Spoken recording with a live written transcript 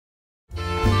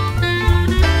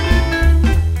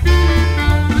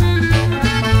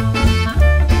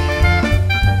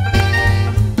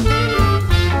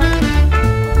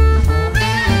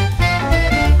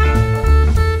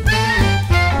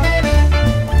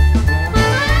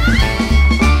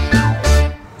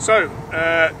So,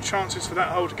 chances for that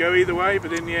hole to go either way,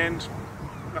 but in the end,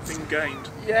 nothing gained.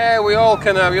 Yeah, we all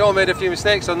made a few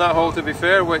mistakes on that hole, to be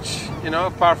fair. Which, you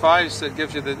know, par fives, it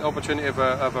gives you the opportunity of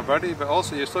a birdie, but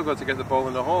also you still got to get the ball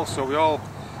in the hole. So we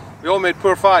all made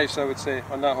poor fives, I would say,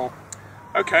 on that hole.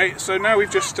 Okay, so now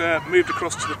we've just moved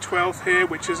across to the 12th here,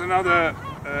 which is another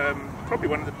probably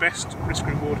one of the best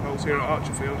risk-reward holes here at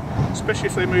Archerfield, especially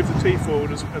if they move the tee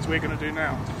forward as we're going to do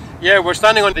now. Yeah, we're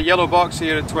standing on the yellow box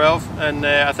here at 12, and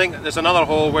I think there's another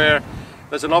hole where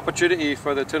there's an opportunity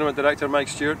for the tournament director, Mike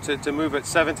Stewart, to move it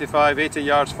 75, 80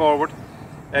 yards forward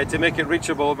to make it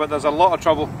reachable, but there's a lot of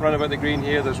trouble running about the green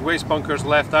here. There's waste bunkers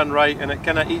left and right, and it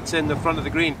kind of eats in the front of the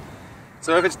green.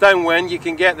 So if it's downwind, you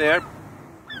can get there,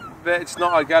 but it's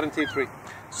not a guaranteed three.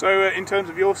 So in terms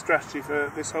of your strategy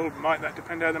for this hole, might that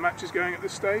depend how the match is going at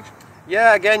this stage?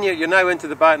 Yeah, again, you're now into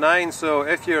the back nine, so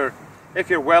if you're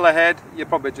well ahead, you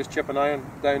probably just chip an iron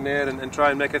down there and try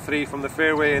and make a three from the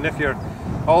fairway, and if you're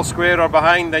all square or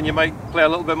behind, then you might play a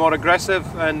little bit more aggressive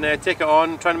and take it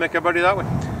on, trying to make a birdie that way.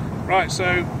 Right,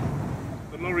 so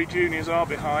the Lawrie juniors are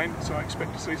behind, so I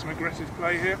expect to see some aggressive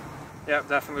play here. Yeah,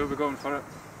 definitely, we'll be going for it.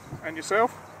 And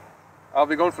yourself? I'll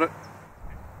be going for it.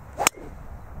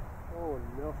 Oh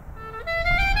no.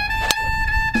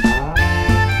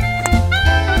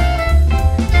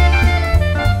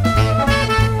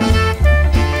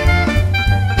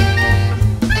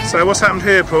 So what's happened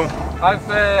here, Paul?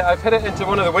 I've hit it into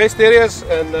one of the waste areas,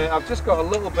 and I've just got a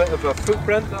little bit of a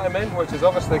footprint that I'm in, which is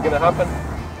obviously going to happen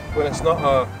when it's not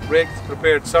a raked,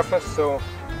 prepared surface. So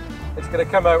it's going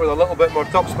to come out with a little bit more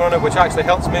topspin on it, which actually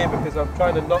helps me because I'm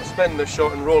trying to not spin this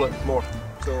shot and roll it more.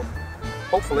 So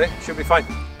hopefully it should be fine.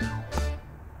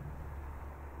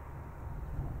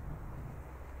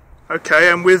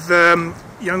 Okay, and with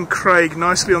young Craig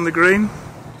nicely on the green.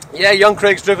 Yeah, young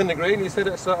Craig's driven the green. He's hit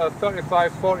it sort of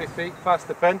 35-40 feet past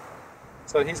the pin,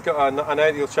 so he's got an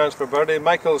ideal chance for birdie.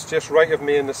 Michael's just right of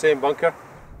me in the same bunker.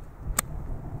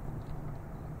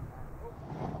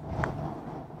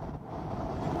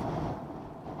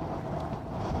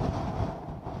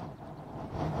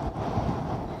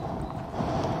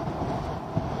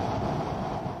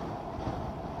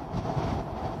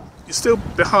 You're still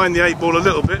behind the 8-ball a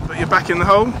little bit, but you're back in the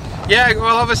hole? Yeah,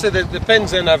 well obviously the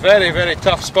pin's in a very, very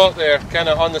tough spot there, kind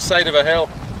of on the side of a hill,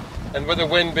 and with the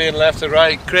wind being left to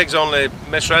right, Craig's only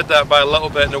misread that by a little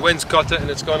bit, and the wind's caught it and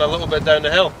it's gone a little bit down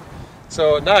the hill.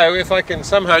 So now if I can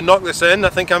somehow knock this in, I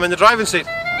think I'm in the driving seat.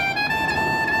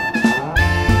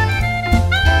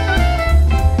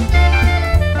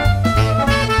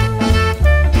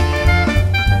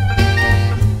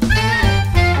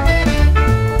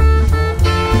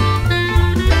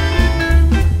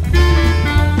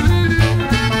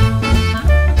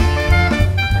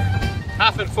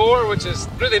 Which is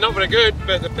really not very good,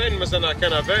 but the pin was in a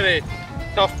kind of very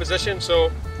tough position,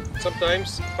 so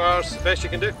sometimes par's the best you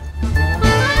can do.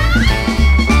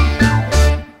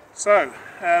 So,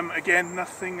 again,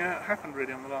 nothing happened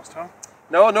really on the last hole?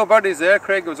 No birdies there.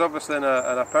 Craig was obviously in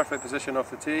a perfect position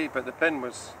off the tee, but the pin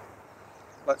was,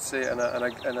 let's say, in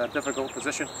a difficult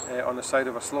position on the side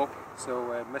of a slope,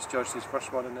 so misjudged his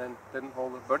first one and then didn't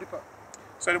hold the birdie putt.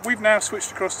 So we've now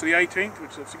switched across to the 18th,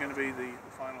 which is obviously going to be the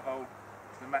final hole.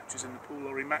 The matches in the Paul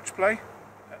Lawrie Matchplay,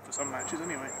 for some matches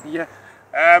anyway. Yeah.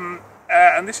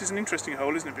 And this is an interesting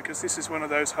hole, isn't it? Because this is one of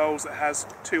those holes that has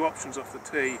two options off the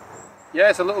tee.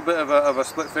 Yeah, it's a little bit of a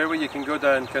split fairway. You can go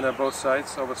down kind of both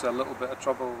sides. Obviously a little bit of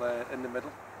trouble in the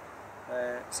middle.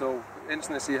 So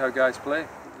interesting to see how guys play.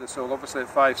 So obviously at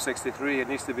 563 it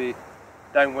needs to be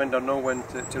downwind or no wind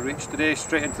to reach. Today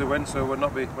straight into the wind, so we'll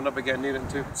not be getting near it in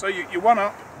two. So you're one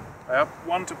up, yeah.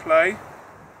 One to play.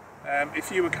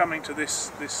 If you were coming to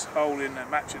this hole in a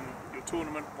match in your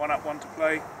tournament, one up, one to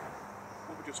play,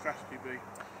 what would your strategy be?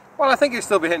 Well, I think you'd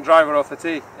still be hitting driver off the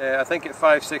tee. I think at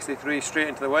 563 straight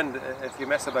into the wind, if you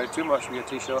mess about too much with your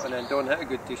tee shot and then don't hit a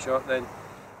good tee shot, then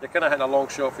you're kind of hitting a long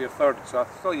shot for your third. So I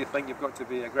still think you've got to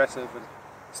be aggressive and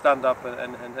stand up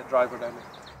and hit driver down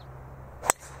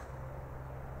there.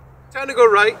 Trying to go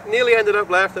right, nearly ended up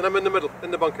left, and I'm in the middle,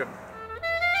 in the bunker.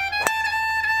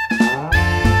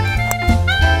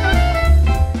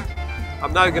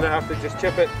 I'm now going to have to just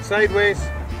chip it sideways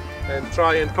and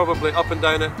try and probably up and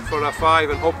down it for a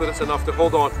 5 and hope that it's enough to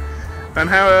hold on. And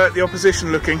how are the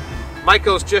opposition looking?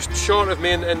 Michael's just short of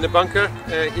me in the bunker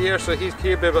here, so he'll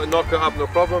be able to knock it up no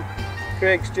problem.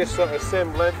 Craig's just sort of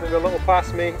same length and a little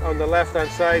past me on the left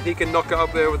hand side. He can knock it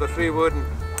up there with a 3-wood and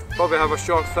probably have a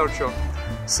short third shot.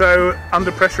 So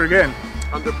under pressure again?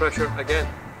 Under pressure again.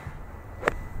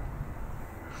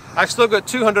 I've still got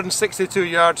 262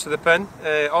 yards to the pin.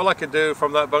 All I could do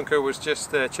from that bunker was just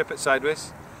chip it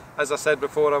sideways. as I said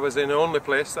before, I was in the only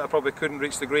place that I probably couldn't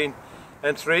reach the green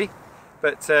in 3.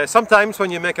 But sometimes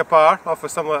when you make a par off of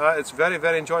something like that, it's very,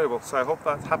 very enjoyable. So I hope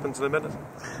that happens in a minute.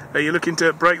 Are you looking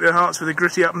to break their hearts with a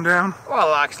gritty up and down?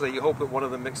 Well, actually, you hope that one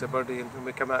of them makes a birdie and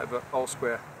we come out of it all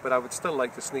square. But I would still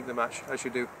like to sneak the match, as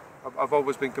you do. I've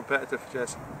always been competitive,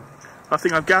 Jez. I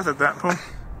think I've gathered that, Paul.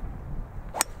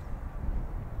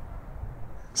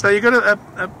 So you've got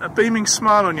a beaming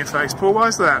smile on your face, Paul. Why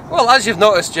is that? Well, as you've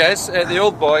noticed, Jez, the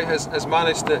old boy has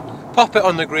managed to pop it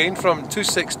on the green from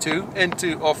 262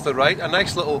 into off the right. A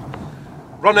nice little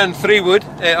run-in 3-wood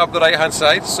up the right-hand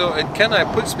side. So it kind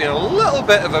of puts me in a little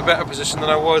bit of a better position than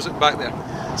I was back there.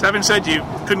 So having said you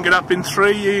couldn't get up in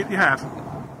 3, you have?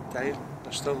 Okay,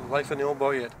 there's still life in the old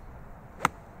boy yet.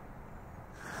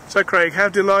 So Craig, how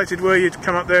delighted were you to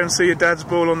come up there and see your dad's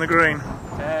ball on the green?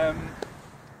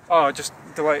 Oh, just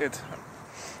delighted.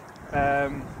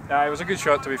 Yeah, it was a good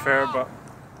shot to be fair, but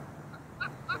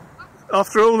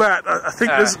after all that, I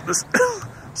think there's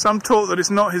some talk that it's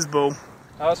not his ball.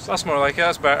 That's more like it,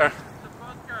 that's better.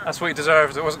 That's what he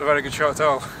deserved, it wasn't a very good shot at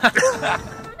all.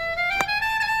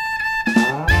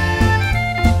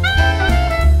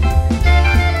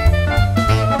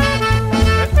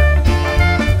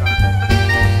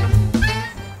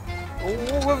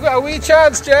 Oh, we've got a wee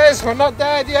chance, Jez, we're not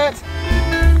dead yet.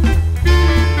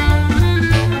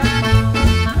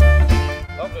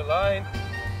 Lovely line.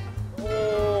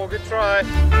 Oh, good try.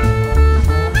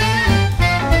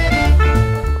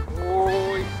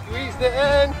 Oh, he squeezed it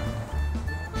in.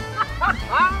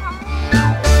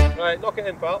 Right, knock it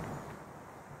in, pal.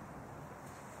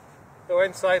 Go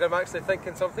inside, I'm actually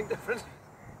thinking something different.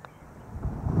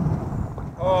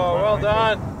 Oh, well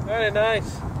done. Very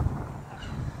nice.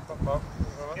 Well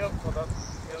done.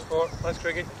 Nice,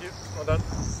 Craigie. Well done.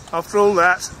 After all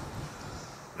that,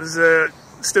 there's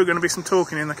still going to be some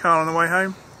talking in the car on the way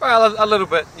home? Well, a little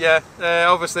bit, yeah.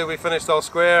 Obviously we finished all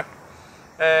square.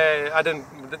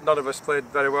 None of us played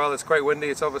very well. It's quite windy,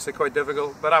 it's obviously quite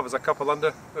difficult, but I was a couple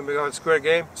under when we got a square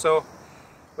game, so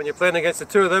when you're playing against the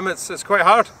two of them, it's quite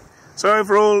hard. So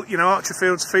overall, you know,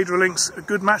 Archerfield's Fidra Link's a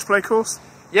good match play course?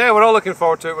 Yeah, we're all looking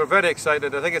forward to it. We're very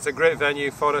excited. I think it's a great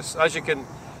venue for us. As you can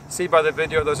see by the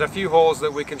video, there's a few holes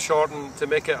that we can shorten to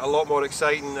make it a lot more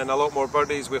exciting and a lot more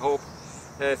birdies, we hope,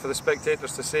 for the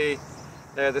spectators to see.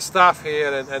 The staff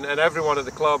here and everyone at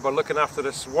the club are looking after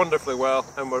us wonderfully well,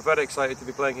 and we're very excited to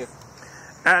be playing here.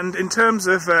 And in terms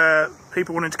of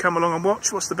people wanting to come along and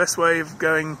watch, what's the best way of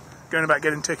going about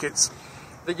getting tickets?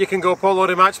 You can go Paul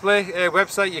Lawrie Matchplay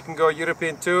website, you can go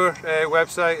European Tour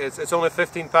website. It's only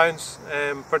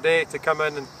 £15 per day to come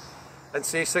in and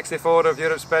see 64 of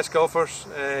Europe's best golfers.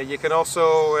 You can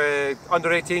also, under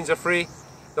 18s are free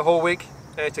the whole week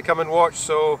to come and watch,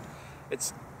 so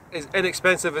it's as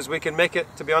inexpensive as we can make it,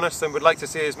 to be honest, and we'd like to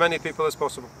see as many people as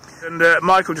possible. And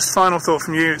Michael, just final thought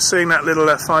from you, seeing that little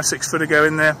 5-6 footer go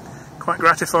in there, quite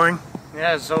gratifying?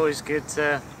 Yeah, it's always good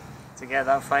to get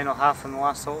that final half on the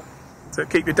last hole. To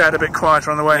keep your dad a bit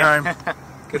quieter on the way home,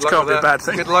 which can't be a bad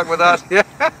thing. Good luck with that. Yeah.